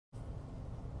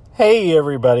Hey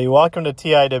everybody, welcome to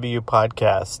TIW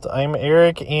Podcast. I'm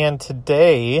Eric, and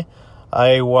today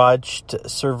I watched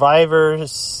Survivor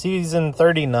Season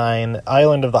 39,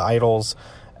 Island of the Idols,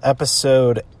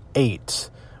 Episode 8.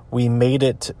 We made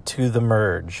it to the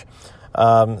merge.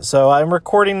 So I'm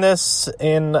recording this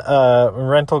in a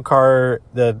rental car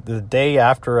the day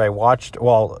after I watched,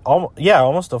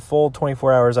 almost a full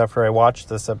 24 hours after I watched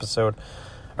this episode,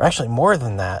 or actually more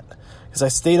than that, because I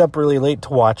stayed up really late to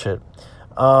watch it.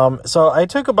 So I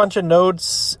took a bunch of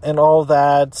notes and all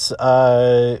that,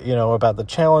 about the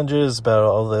challenges, about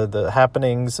all the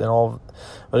happenings and all,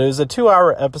 but it was a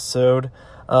 2-hour episode.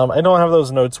 I don't have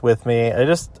those notes with me.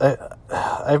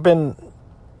 I've been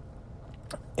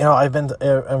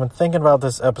thinking about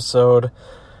this episode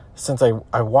since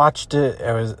I watched it.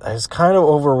 I was kind of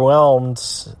overwhelmed,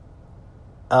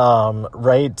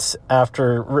 right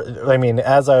after,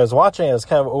 as I was watching, I was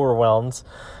kind of overwhelmed.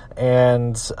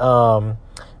 And, things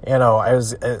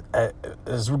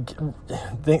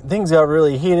got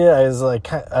really heated. I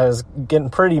was getting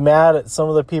pretty mad at some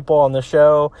of the people on the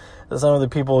show, some of the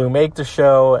people who make the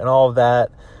show and all of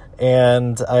that.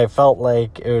 And I felt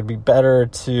like it would be better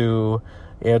to,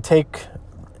 take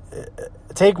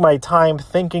my time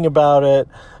thinking about it,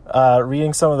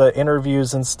 reading some of the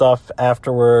interviews and stuff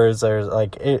afterwards. There's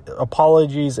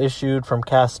apologies issued from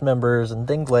cast members and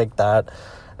things like that.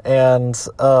 And,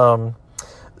 I'm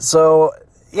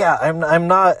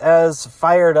not as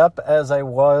fired up as I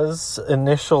was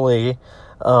initially,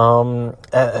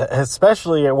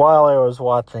 especially while I was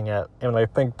watching it. And I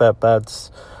think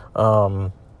that's,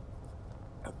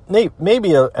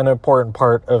 maybe an important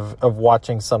part of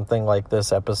watching something like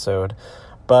this episode.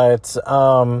 But,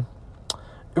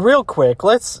 real quick,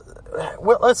 let's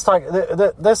talk,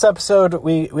 this episode,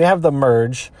 we have the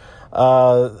merge,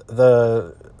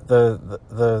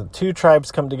 the two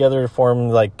tribes come together to form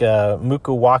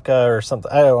Mukuwaka or something.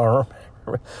 I don't remember.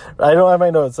 I don't have my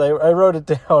notes. I wrote it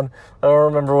down. I don't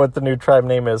remember what the new tribe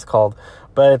name is called.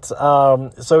 But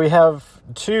so we have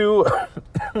two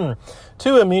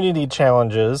immunity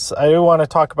challenges. I do want to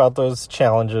talk about those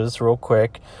challenges real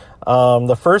quick.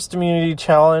 The first immunity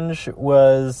challenge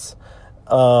was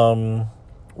what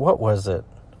was it?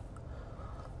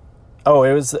 Oh,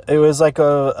 it was like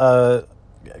a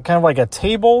kind of like a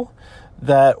table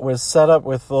that was set up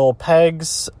with little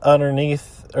pegs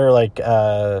underneath, or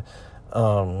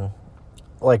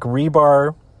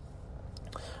rebar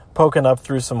poking up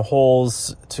through some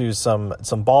holes to some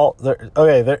ball.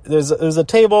 There's a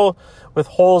table with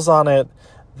holes on it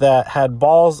that had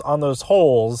balls on those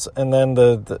holes, and then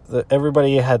the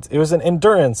everybody had, it was an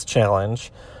endurance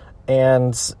challenge,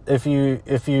 and if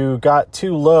you got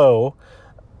too low,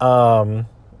 the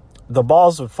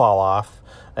balls would fall off.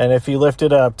 And if you lifted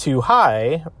it up too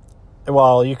high,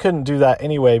 well, you couldn't do that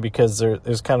anyway because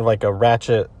there's kind of like a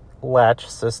ratchet latch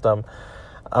system.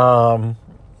 Then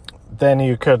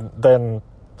the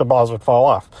balls would fall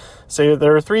off. So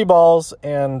there were 3 balls,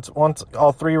 and once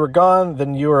all 3 were gone,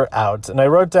 then you were out. And I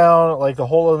wrote down the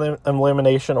whole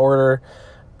elimination order.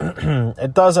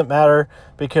 It doesn't matter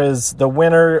because the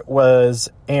winner was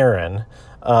Aaron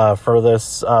for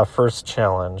this first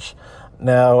challenge.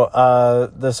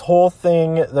 Now, this whole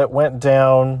thing that went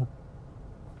down.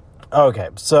 Okay,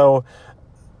 so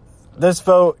this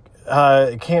vote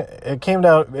came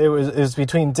down. It was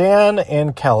between Dan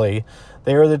and Kelly.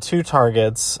 They were the 2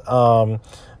 targets. The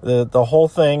whole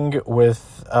thing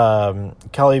with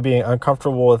Kelly being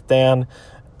uncomfortable with Dan,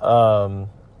 and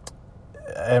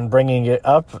bringing it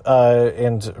up,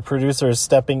 and producers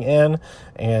stepping in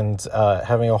and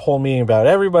having a whole meeting about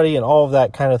everybody and all of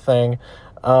that kind of thing.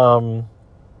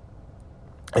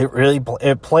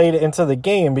 It played into the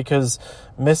game because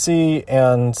Missy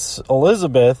and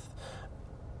Elizabeth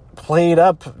played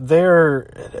up their,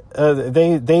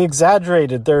 they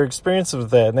exaggerated their experience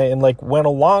with it, and went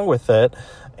along with it,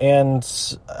 and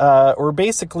were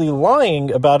basically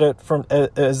lying about it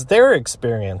as their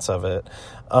experience of it,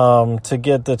 to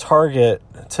get the target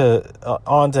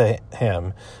onto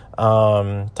him.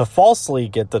 To falsely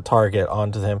get the target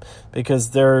onto him, because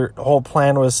their whole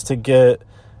plan was to get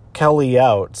Kelly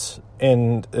out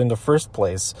in the first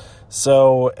place.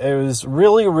 So it was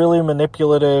really, really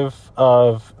manipulative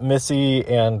of Missy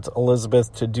and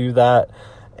Elizabeth to do that,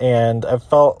 and I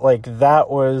felt like that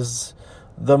was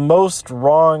the most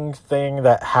wrong thing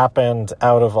that happened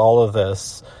out of all of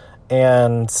this,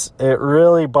 and it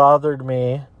really bothered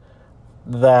me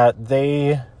that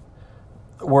they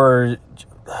were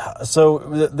so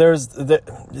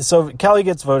Kelly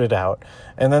gets voted out,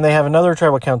 and then they have another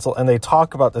tribal council, and they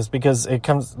talk about this because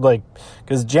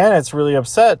because Janet's really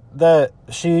upset that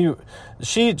she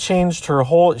changed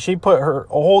she put her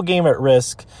whole game at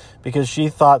risk because she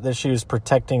thought that she was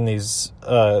protecting these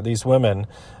women,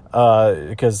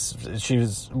 because she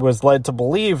was led to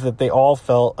believe that they all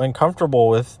felt uncomfortable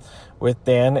with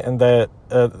Dan, and that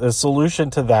a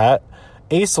solution to that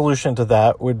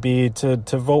would be to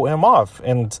vote him off.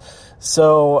 And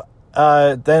so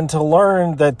then to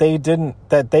learn that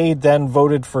they then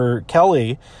voted for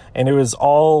Kelly, and it was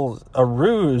all a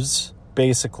ruse,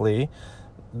 basically,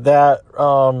 that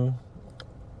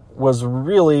was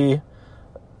really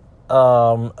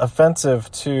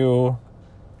offensive to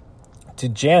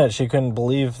Janet. She couldn't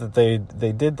believe that they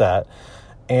did that.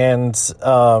 And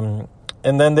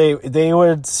then they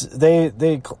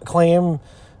claim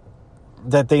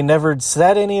that they never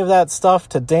said any of that stuff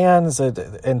to Dan,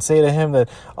 and say to him that,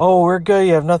 oh, we're good,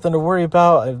 you have nothing to worry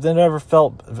about, they never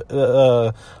felt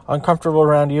uncomfortable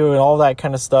around you, and all that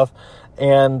kind of stuff.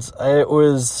 And it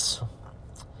was,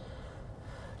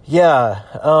 yeah,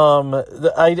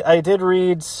 I did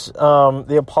read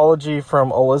the apology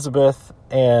from Elizabeth,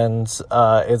 and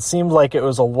it seemed like it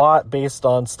was a lot based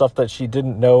on stuff that she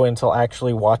didn't know until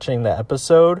actually watching the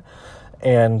episode,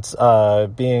 and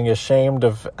being ashamed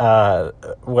of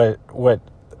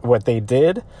what they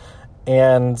did.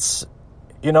 And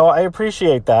I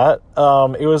appreciate that.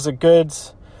 It was a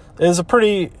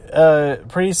pretty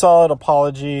solid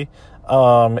apology.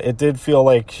 It did feel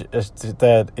like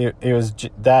that it was,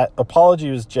 that apology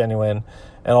was genuine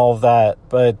and all of that,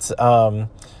 but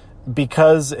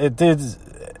because it did,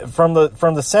 from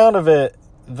the sound of it,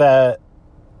 that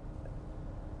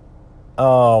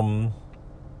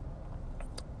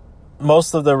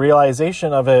most of the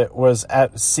realization of it was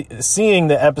at seeing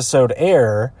the episode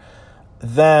air,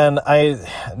 then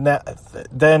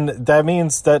that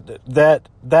means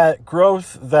that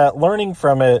growth, that learning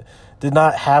from it, did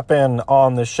not happen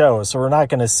on the show. So we're not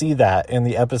going to see that in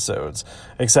the episodes,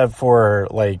 except for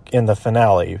in the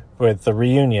finale with the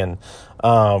reunion,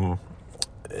 and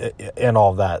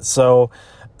all that. So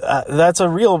that's a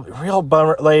real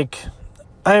bummer.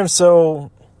 I am so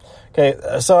okay.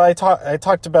 So I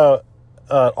talked about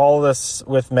all this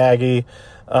with Maggie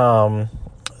a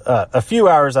few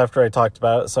hours after I talked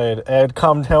about it, so I had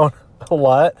calmed down a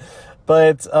lot.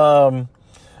 But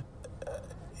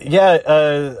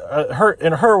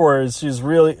in her words, she's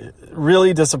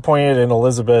really disappointed in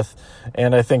Elizabeth,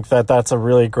 and I think that's a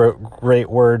really great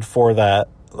word for that.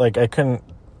 I couldn't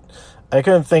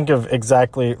think of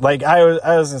exactly, I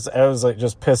was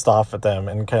just pissed off at them,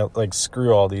 and kind of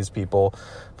screw all these people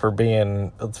for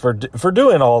doing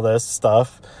all this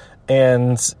stuff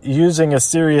and using a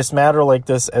serious matter like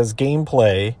this as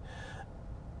gameplay.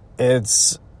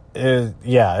 It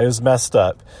was messed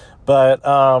up. But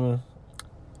I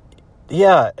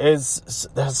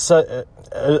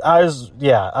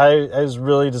was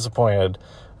really disappointed.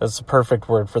 That's the perfect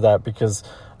word for that, because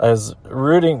I was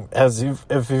rooting,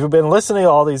 if you've been listening to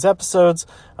all these episodes,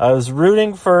 I was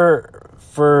rooting for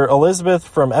Elizabeth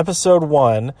from episode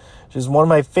 1. She's one of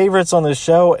my favorites on the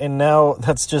show, and now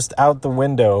that's just out the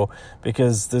window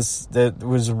because that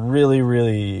was really,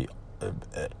 really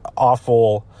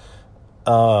awful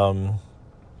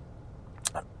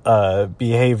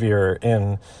behavior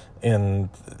in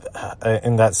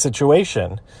that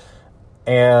situation.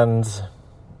 And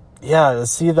to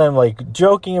see them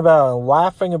joking about it and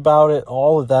laughing about it,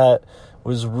 all of that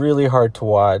was really hard to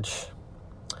watch.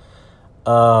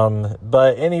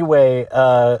 But anyway,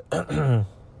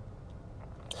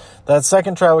 that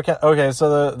second trial, okay,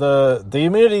 so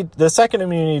the second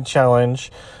immunity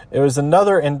challenge, it was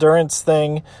another endurance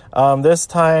thing. This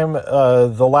time,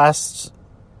 the last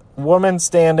woman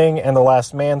standing and the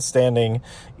last man standing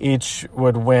each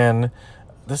would win.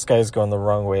 This guy's going the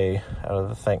wrong way out of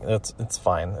the thing. It's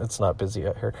fine. It's not busy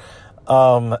out here.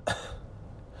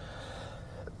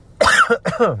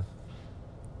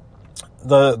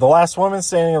 The last woman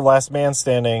standing and the last man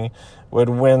standing would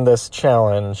win this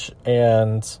challenge.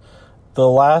 And the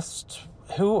last,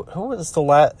 who was the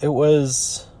last? It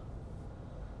was,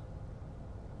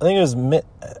 I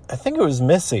think it was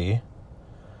Missy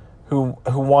who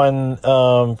won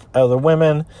out of the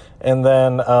women, and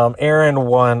then Aaron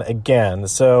won again.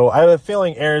 So I have a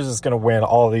feeling Aaron's is going to win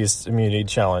all these immunity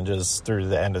challenges through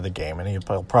the end of the game, and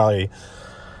he'll probably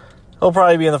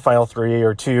be in the final 3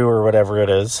 or 2 or whatever it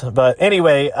is. But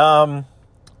anyway,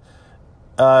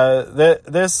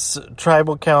 this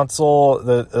tribal council,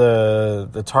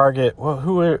 the target. Well,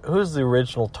 who's the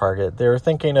original target? They were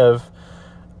thinking of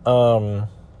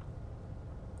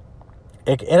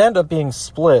it ended up being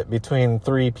split between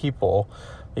 3 people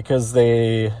because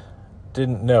they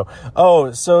didn't know.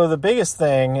 Oh, so the biggest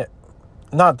thing,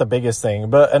 not the biggest thing,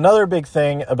 but another big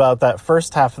thing about that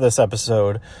first half of this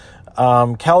episode,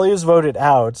 Kelly was voted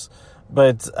out,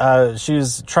 but she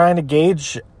was trying to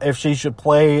gauge if she should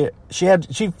play. She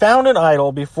found an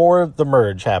idol before the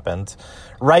merge happened,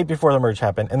 right before the merge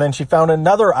happened, and then she found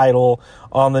another idol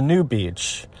on the new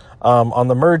beach, on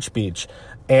the merge beach.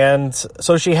 And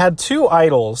so she had 2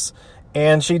 idols,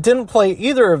 and she didn't play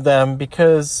either of them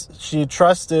because she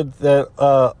trusted that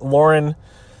Lauren,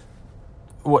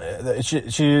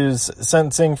 she was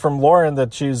sensing from Lauren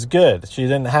that she was good. She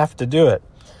didn't have to do it.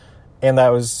 And that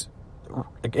was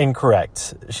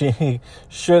incorrect. She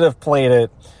should have played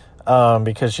it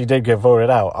because she did get voted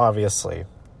out, obviously.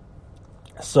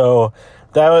 So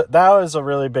that was a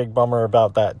really big bummer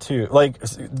about that, too. Like,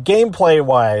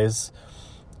 gameplay-wise,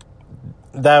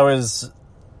 that was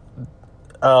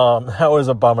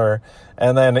a bummer.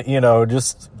 And then,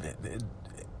 just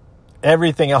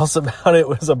everything else about it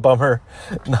was a bummer,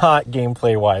 not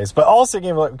gameplay wise, but also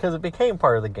gameplay because it became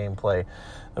part of the gameplay,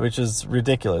 which is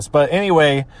ridiculous. But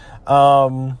anyway,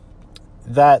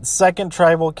 that second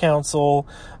tribal council,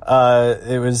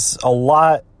 it was a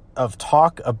lot of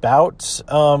talk about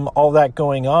all that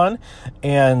going on.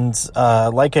 And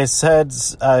like I said,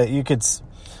 you could...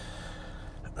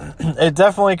 It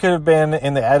definitely could have been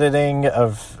in the editing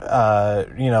of,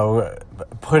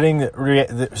 putting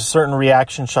certain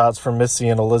reaction shots from Missy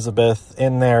and Elizabeth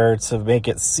in there to make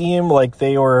it seem like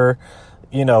they were,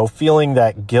 feeling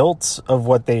that guilt of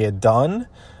what they had done.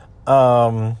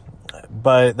 But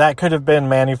that could have been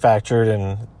manufactured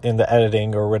in the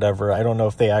editing or whatever. I don't know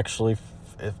if they actually...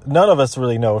 none of us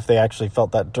really know if they actually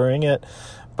felt that during it.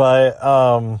 But...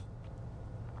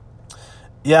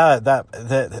 yeah, that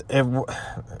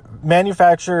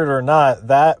manufactured or not,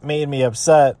 that made me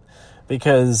upset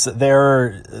because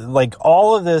they're like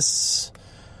all of this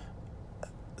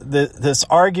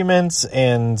arguments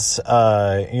and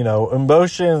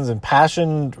emotions and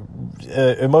passion,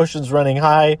 emotions running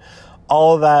high,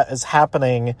 all of that is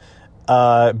happening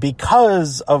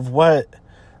because of what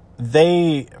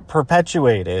they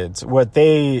perpetuated, what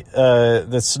they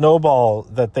the snowball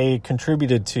that they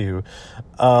contributed to.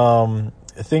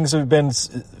 Things have been,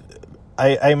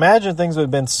 I imagine things would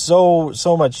have been so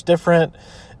much different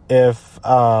if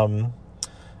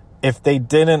they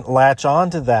didn't latch on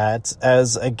to that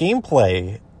as a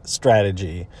gameplay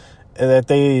strategy, that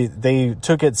they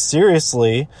took it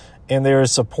seriously and they were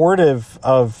supportive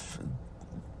of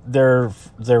their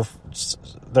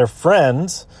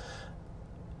friends,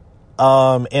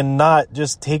 and not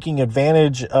just taking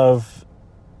advantage of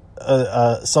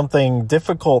something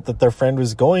difficult that their friend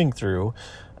was going through.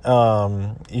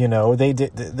 They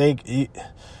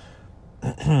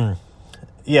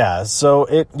yeah, so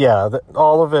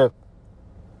all of it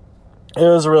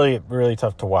was really, really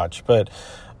tough to watch. But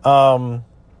then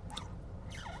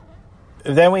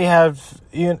we have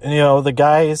the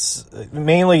guys,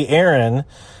 mainly Aaron,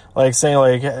 like saying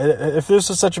like, if this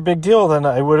was such a big deal, then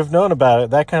I would have known about it,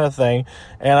 that kind of thing.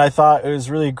 And I thought it was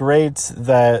really great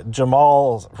that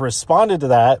Jamal responded to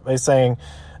that by saying,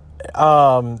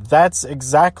 that's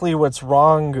exactly what's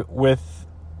wrong with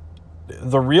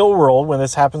the real world when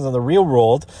this happens in the real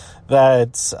world,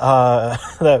 that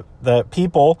that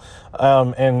people,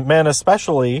 and men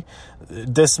especially,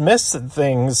 dismiss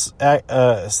things,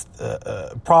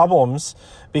 problems,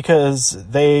 because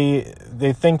they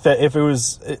think that if it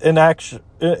was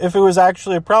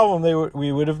actually a problem,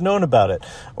 we would have known about it,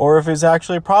 or if it was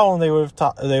actually a problem, they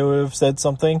would have said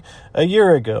something a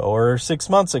year ago or 6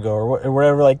 months ago or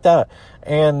whatever like that.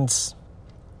 And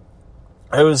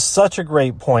it was such a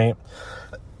great point,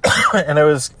 and it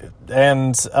was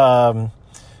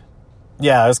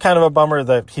kind of a bummer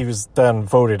that he was then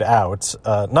voted out,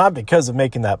 not because of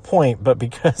making that point, but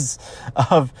because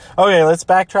of, okay, let's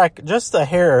backtrack just a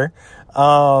hair.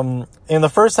 In the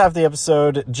first half of the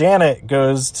episode, Janet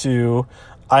goes to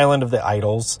Island of the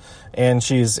Idols, and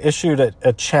she's issued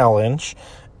a challenge,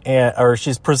 or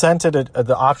she's presented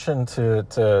the option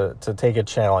to take a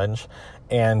challenge,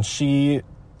 and she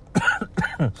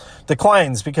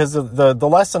declines because the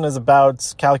lesson is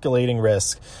about calculating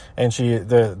risk, and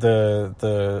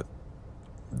the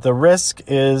risk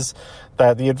is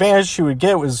that the advantage she would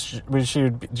get was she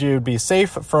would be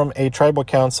safe from a tribal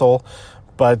council,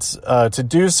 but to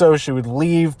do so she would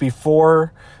leave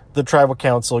before the tribal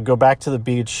council, go back to the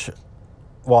beach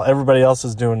while everybody else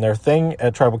is doing their thing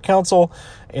at tribal council,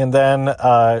 and then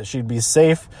she'd be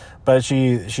safe. But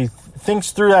she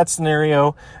thinks through that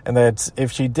scenario, and that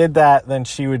if she did that, then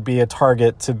she would be a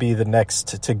target to be the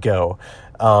next to go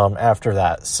after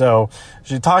that. So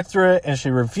she talked through it, and she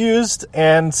refused,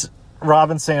 and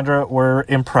Rob and Sandra were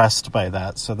impressed by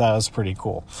that. So that was pretty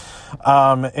cool.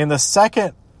 In the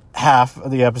second half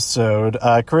of the episode,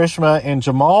 Karishma and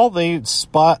Jamal, they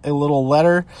spot a little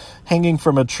letter hanging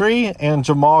from a tree, and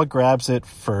Jamal grabs it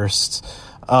first.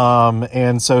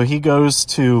 And so he goes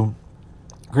to...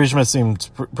 Karishma seemed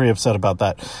pretty upset about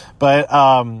that. But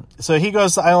so he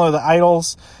goes to Island of the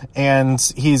Idols, and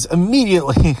he's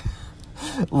immediately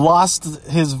lost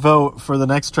his vote for the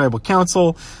next tribal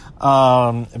council.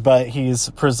 But he's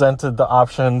presented the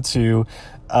option to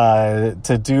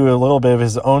do a little bit of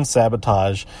his own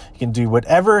sabotage. He can do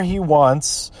whatever he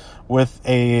wants with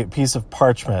a piece of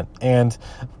parchment. And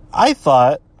I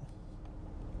thought,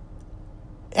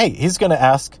 hey, he's going to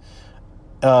ask,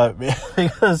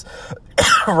 because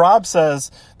Rob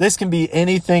says, this can be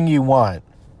anything you want.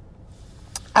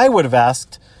 I would have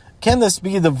asked, can this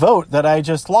be the vote that I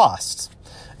just lost?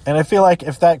 And I feel like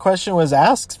if that question was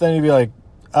asked, then you'd be like,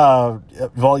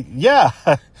 well, yeah,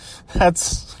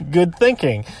 that's good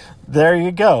thinking. There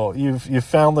you go. You've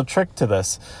found the trick to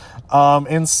this.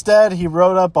 Instead, he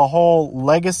wrote up a whole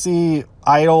legacy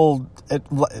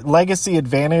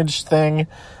advantage thing,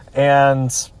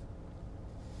 and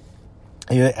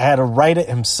he had to write it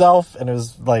himself, and it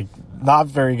was like not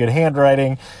very good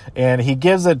handwriting. And he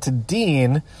gives it to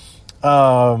Dean,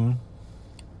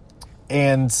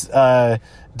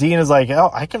 Dean is like,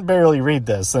 oh, I can barely read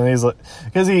this. And he's like,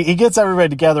 because he gets everybody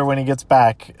together when he gets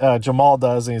back, Jamal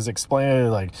does, and he's explaining it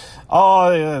like,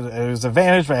 oh, it was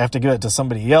advantage, but I have to give it to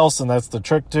somebody else, and that's the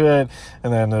trick to it.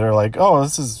 And then they're like, oh,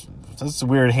 this is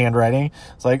weird handwriting.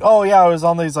 It's like, oh yeah, I was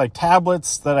on these like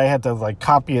tablets that I had to like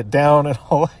copy it down and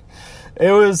all.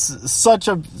 It was such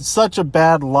a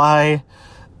bad lie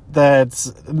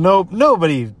that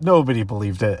nobody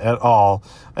believed it at all.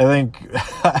 I think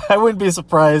I wouldn't be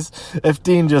surprised if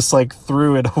Dean just like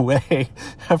threw it away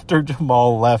after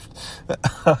Jamal left.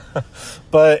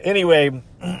 But anyway,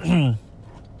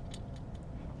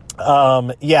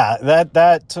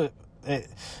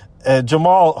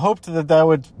 Jamal hoped that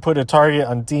would put a target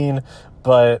on Dean,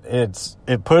 but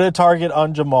it put a target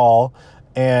on Jamal,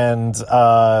 and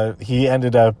he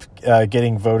ended up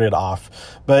getting voted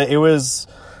off. But it was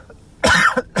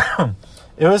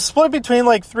it was split between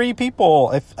like three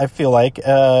people. I feel like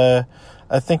I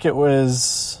think it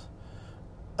was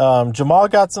Jamal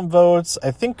got some votes.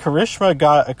 I think Karishma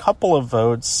got a couple of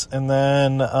votes, and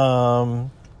then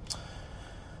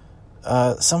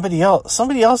somebody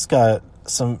else got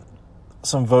some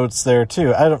votes there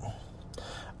too. I don't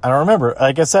remember.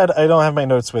 Like I said, I don't have my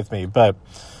notes with me, but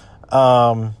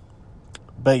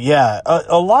yeah,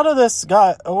 a lot of this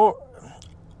got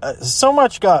so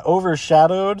much got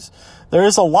overshadowed. There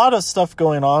is a lot of stuff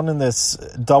going on in this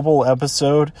double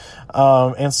episode,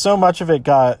 and so much of it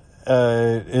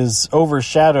is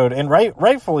overshadowed, and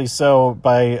rightfully so,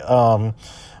 by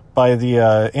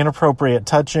the inappropriate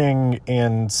touching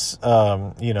and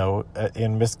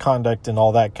in misconduct and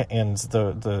all that, and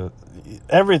the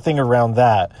everything around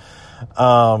that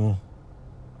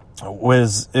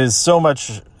is so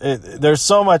much. There's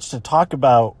so much to talk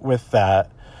about with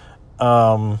that.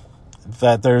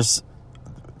 That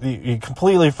you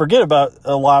completely forget about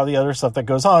a lot of the other stuff that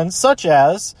goes on, such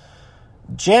as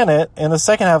Janet in the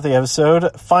second half of the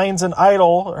episode finds an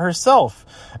idol herself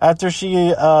after she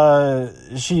went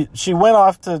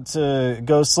off to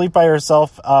go sleep by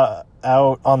herself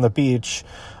out on the beach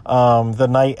the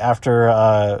night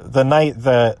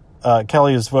that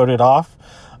Kelly was voted off,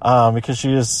 because she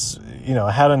just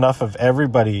had enough of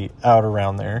everybody out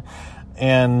around there.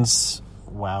 And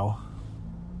wow,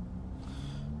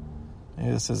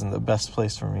 maybe this isn't the best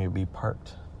place for me to be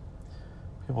parked.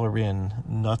 People are being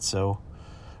nutso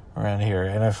around here,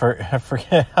 and I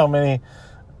forget how many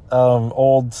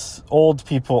old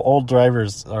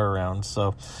drivers are around.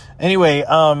 So anyway,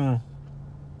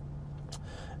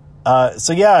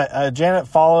 Janet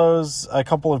follows a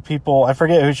couple of people. I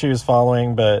forget who she was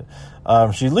following, but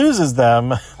she loses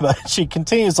them, but she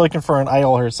continues looking for an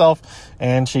idol herself,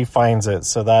 and she finds it.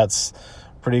 So that's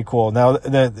pretty cool. Now,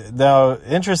 the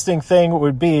interesting thing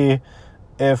would be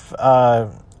if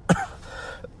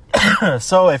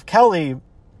if Kelly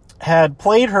had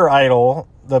played her idol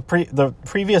the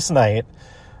previous night.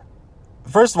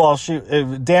 First of all,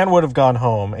 Dan would have gone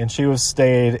home, and she would have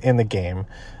stayed in the game.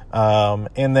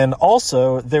 And then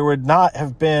also there would not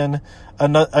have been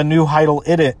a new idol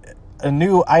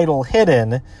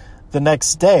hidden the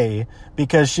next day,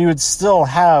 because she would still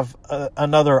have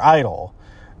another idol.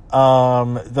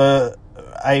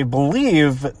 I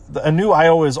believe a new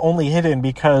IO is only hidden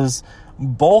because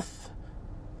both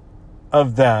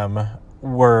of them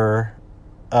were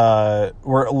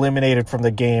eliminated from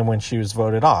the game when she was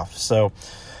voted off. So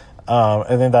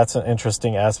I think that's an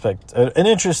interesting aspect,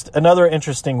 another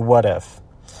interesting what if.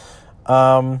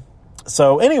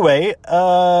 So anyway,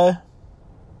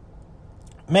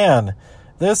 man,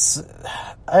 this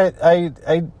I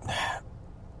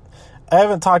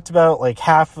haven't talked about like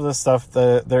half of the stuff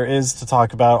that there is to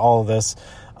talk about all of this.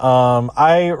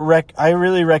 I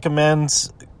really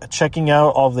recommend checking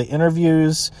out all of the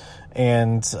interviews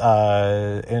and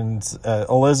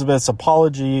Elizabeth's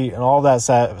apology and all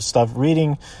that stuff.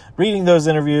 Reading those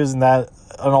interviews and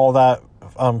all that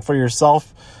for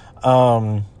yourself.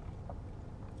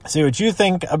 See what you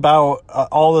think about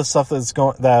all the stuff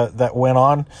that went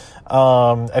on.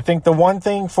 I think the one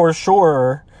thing for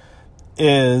sure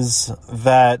is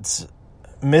that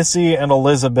Missy and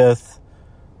Elizabeth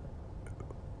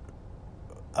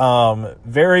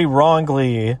very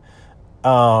wrongly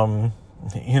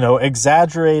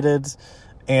exaggerated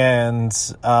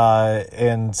and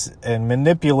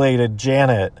manipulated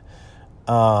Janet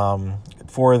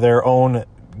for their own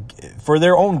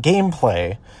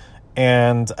gameplay.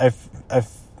 And it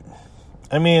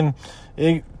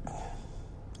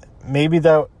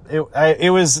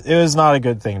was not a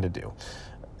good thing to do,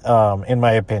 in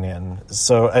my opinion.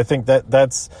 So I think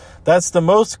that's the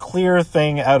most clear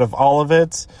thing out of all of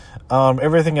it.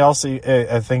 Everything else,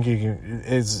 I think you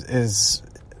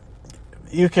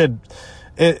could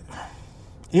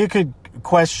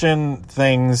question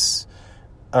things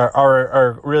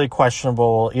are really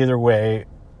questionable either way.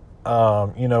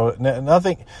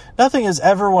 Nothing is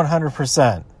ever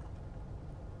 100%.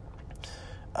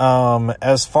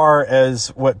 As far as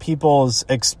what people's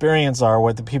experience are,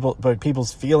 what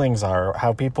people's feelings are,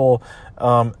 how people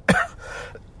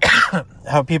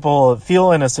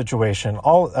feel in a situation,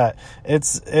 all that.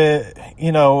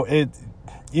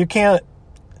 You can't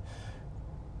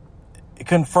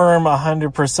confirm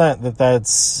 100% that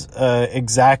that's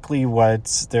exactly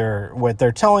what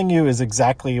they're telling you is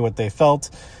exactly what they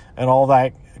felt and all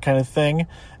that kind of thing.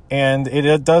 And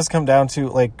it does come down to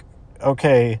like,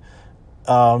 okay,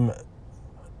 I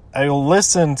will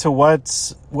listen to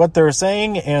what they're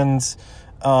saying and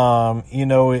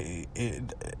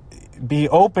be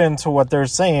open to what they're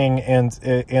saying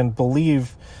and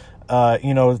believe,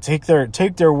 take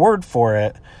their word for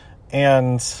it.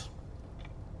 And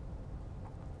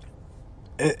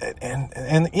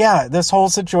yeah, this whole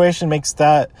situation makes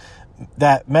that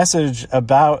message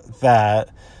about that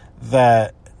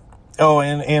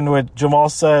and what Jamal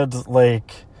said,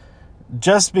 like,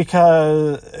 just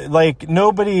because, like,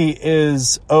 nobody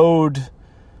is owed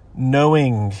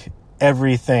knowing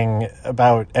everything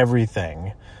about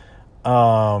everything.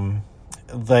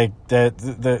 Like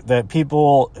that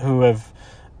people who have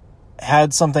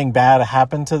had something bad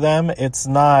happen to them, it's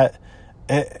not,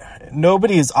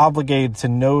 nobody is obligated to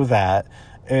know that.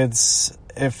 It's,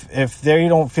 if they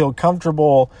don't feel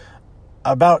comfortable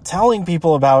about telling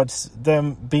people about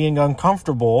them being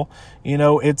uncomfortable,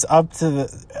 it's up to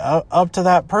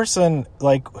that person,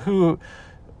 like who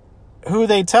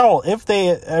they tell, if they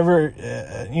ever,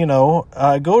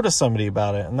 go to somebody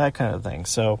about it and that kind of thing.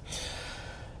 So,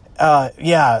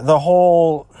 the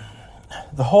whole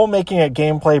making it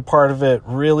gameplay part of it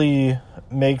really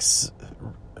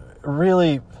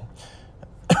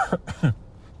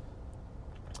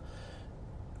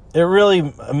it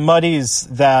really muddies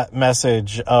that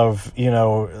message of,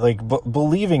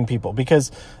 believing people,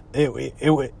 because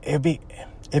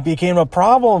it became a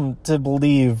problem to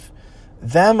believe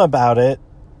them about it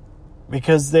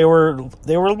because they were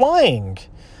lying.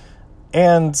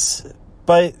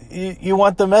 But you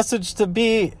want the message to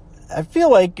be, I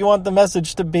feel like you want the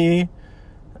message to be,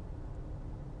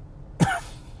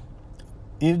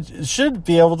 you should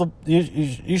be able to,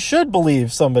 you should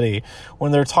believe somebody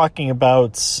when they're talking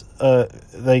about,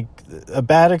 like a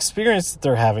bad experience that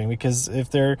they're having, because if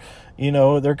they're,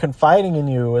 they're confiding in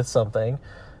you with something,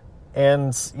 and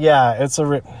it's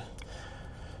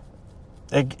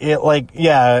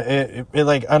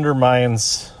it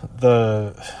undermines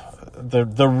the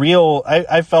real,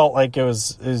 I felt like it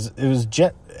was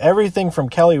everything from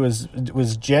Kelly was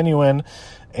genuine,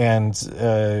 and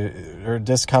her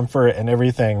discomfort and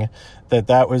everything,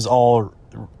 that was all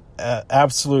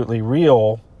absolutely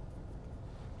real.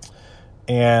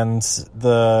 And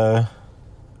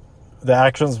the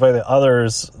actions by the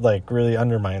others like really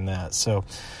undermine that. So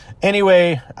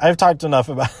anyway, I've talked enough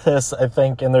about this, I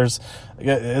think, and there's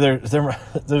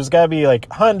got to be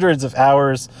like hundreds of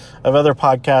hours of other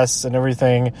podcasts and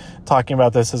everything talking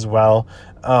about this as well.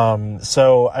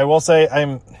 So I will say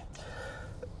I'm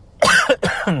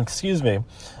excuse me.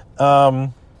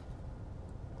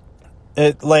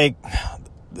 It like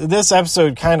this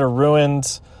episode kind of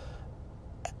ruined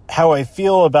how I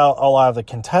feel about a lot of the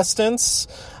contestants.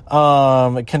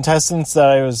 Contestants that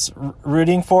I was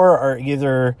rooting for are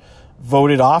either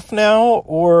voted off now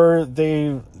or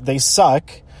they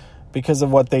suck because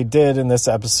of what they did in this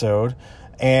episode.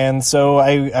 And so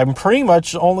I'm pretty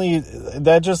much only,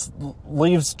 that just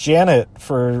leaves Janet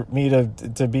for me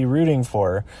to be rooting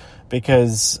for,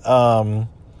 because,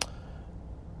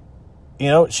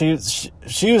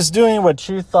 she was doing what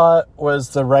she thought was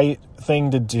the right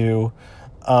thing to do,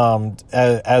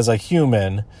 as a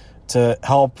human, to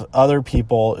help other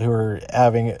people who are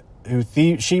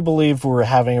she believed were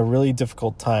having a really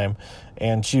difficult time.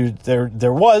 And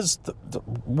there was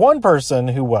one person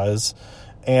who was,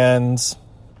 and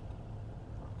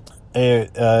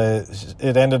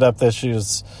it ended up that she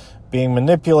was being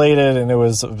manipulated, and it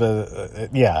was,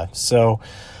 so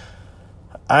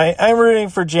I'm rooting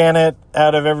for Janet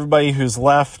out of everybody who's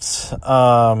left.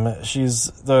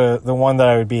 She's the one that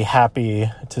I would be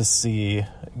happy to see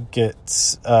get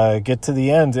to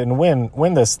the end and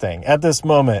win this thing at this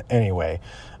moment anyway.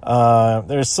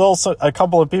 There's still a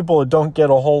couple of people who don't get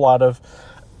a whole lot of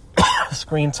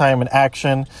screen time and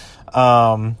action.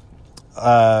 So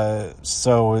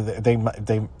they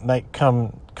might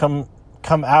come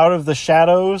out of the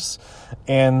shadows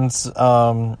and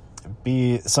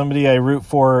be somebody I root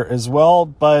for as well.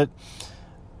 But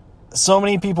so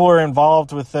many people are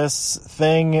involved with this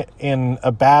thing in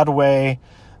a bad way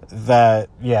that,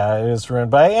 it is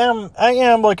ruined. But I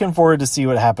am looking forward to see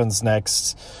what happens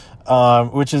next,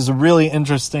 which is a really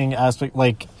interesting aspect.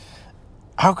 Like,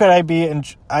 how could I be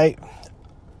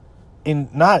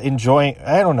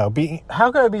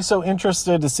how could I be so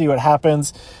interested to see what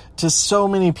happens to so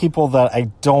many people that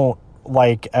I don't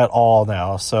like at all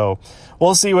now? So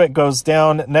we'll see what goes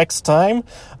down next time.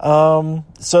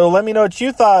 So let me know what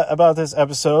you thought about this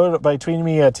episode by tweeting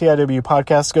me at TIW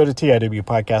Podcast. Go to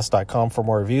TIWpodcast.com for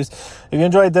more reviews. If you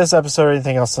enjoyed this episode or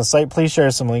anything else on the site, please share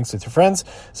some links with your friends.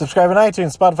 Subscribe on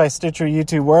iTunes, Spotify, Stitcher,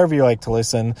 YouTube, wherever you like to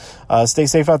listen. Stay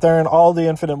safe out there in all the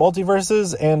infinite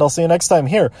multiverses, and I'll see you next time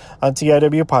here on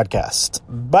TIW Podcast.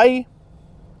 Bye!